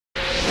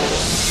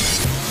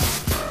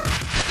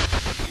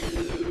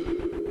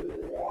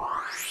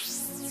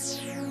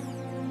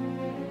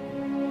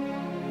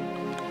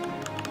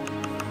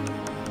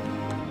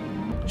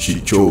She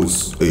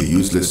chose a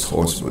useless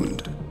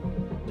husband.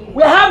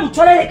 We have to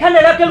try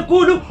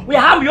to we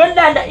have your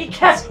land,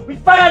 Ikeazor, we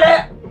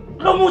fire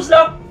no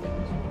Muslim.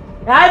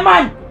 Hi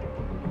man.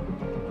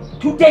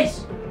 2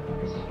 days.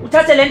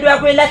 Uthathe lento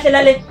yakho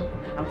elahlela le.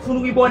 Angifuni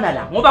ukuyibona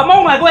la. Ngoba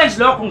mawungakwenzi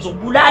lokho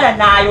ngizokubulala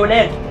nayo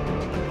le.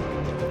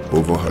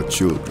 Over her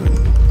children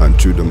and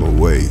threw them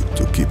away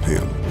to keep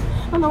him.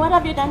 Mama, what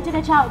have you done to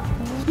the child?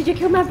 Did you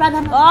kill my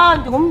brother? Oh,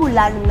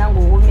 ndikumbulala mina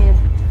ngokumere.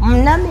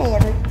 Mna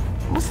mere.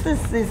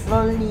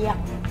 Musisizoliya.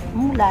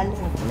 Mbulala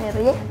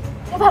ngokumere.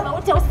 Baba,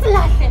 uthi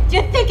usilahle. Do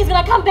you think he's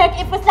going to come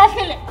back if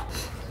usilahlile?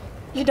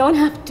 You don't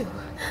have to.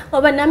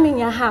 Ngoba nami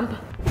ngiyahamba.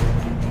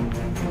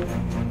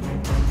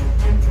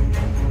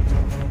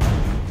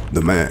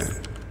 The man,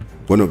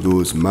 one of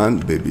those man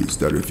babies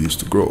that refused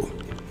to grow,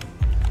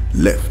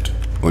 left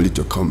only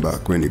to come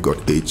back when he got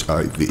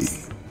HIV.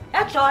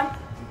 Hey John.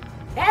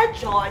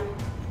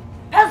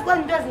 Phezulu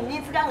kwento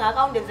ezininzi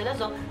kangaka undenzele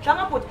zona.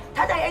 Shanga bhuti,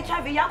 thatha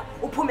i-HIV yakho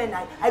uphume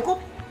nayo.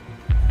 Ayikuphi?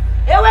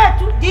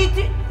 Ewethu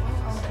ndithi.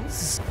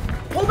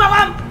 Uba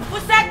kwami,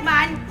 uset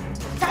man.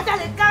 Thatha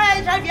le kaya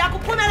i-HIV yakho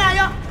uphume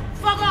nayo.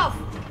 Fuck off.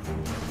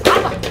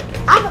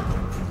 Hamba.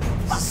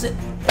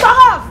 Fuck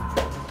off.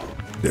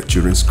 Their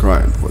children's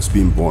crime was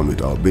being born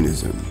with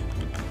albinism.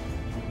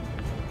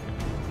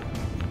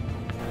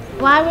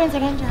 Why wenza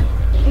kanjani?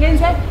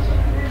 Ngenze?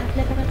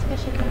 Leka bathi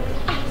kashika.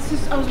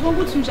 I was going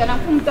to Njana,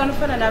 I'm done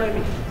for an hour.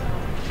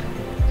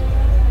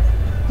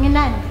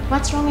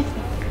 What's wrong with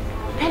me?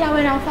 Hello,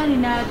 when I'm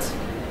finding out.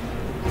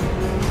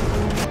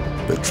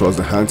 But trust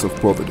the hands of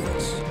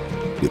providence,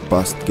 the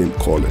past came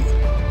calling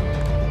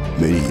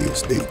many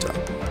years later.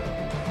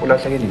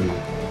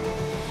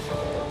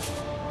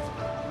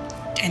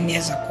 10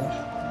 years ago.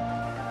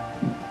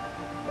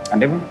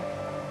 And even?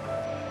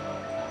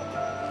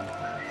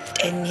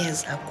 10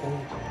 years ago.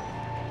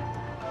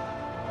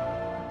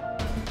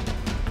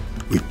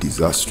 With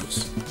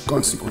disastrous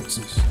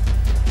consequences.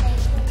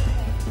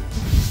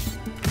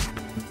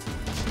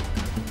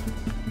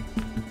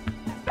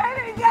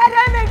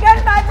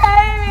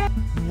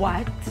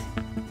 What?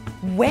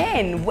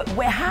 When?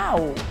 Where?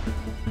 How?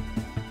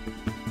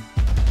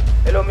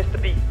 Hello,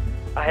 Mr. B.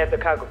 I have the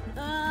cargo.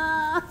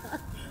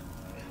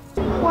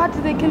 Why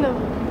did they kill him?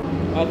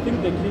 I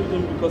think they killed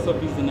him because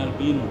of he's an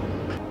albino.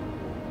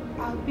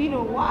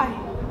 Albino, why?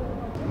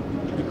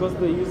 Because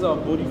they use our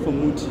body for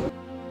muti.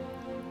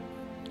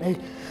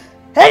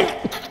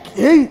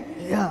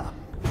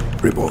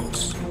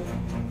 Rebels,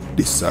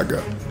 the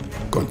saga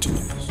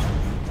continues.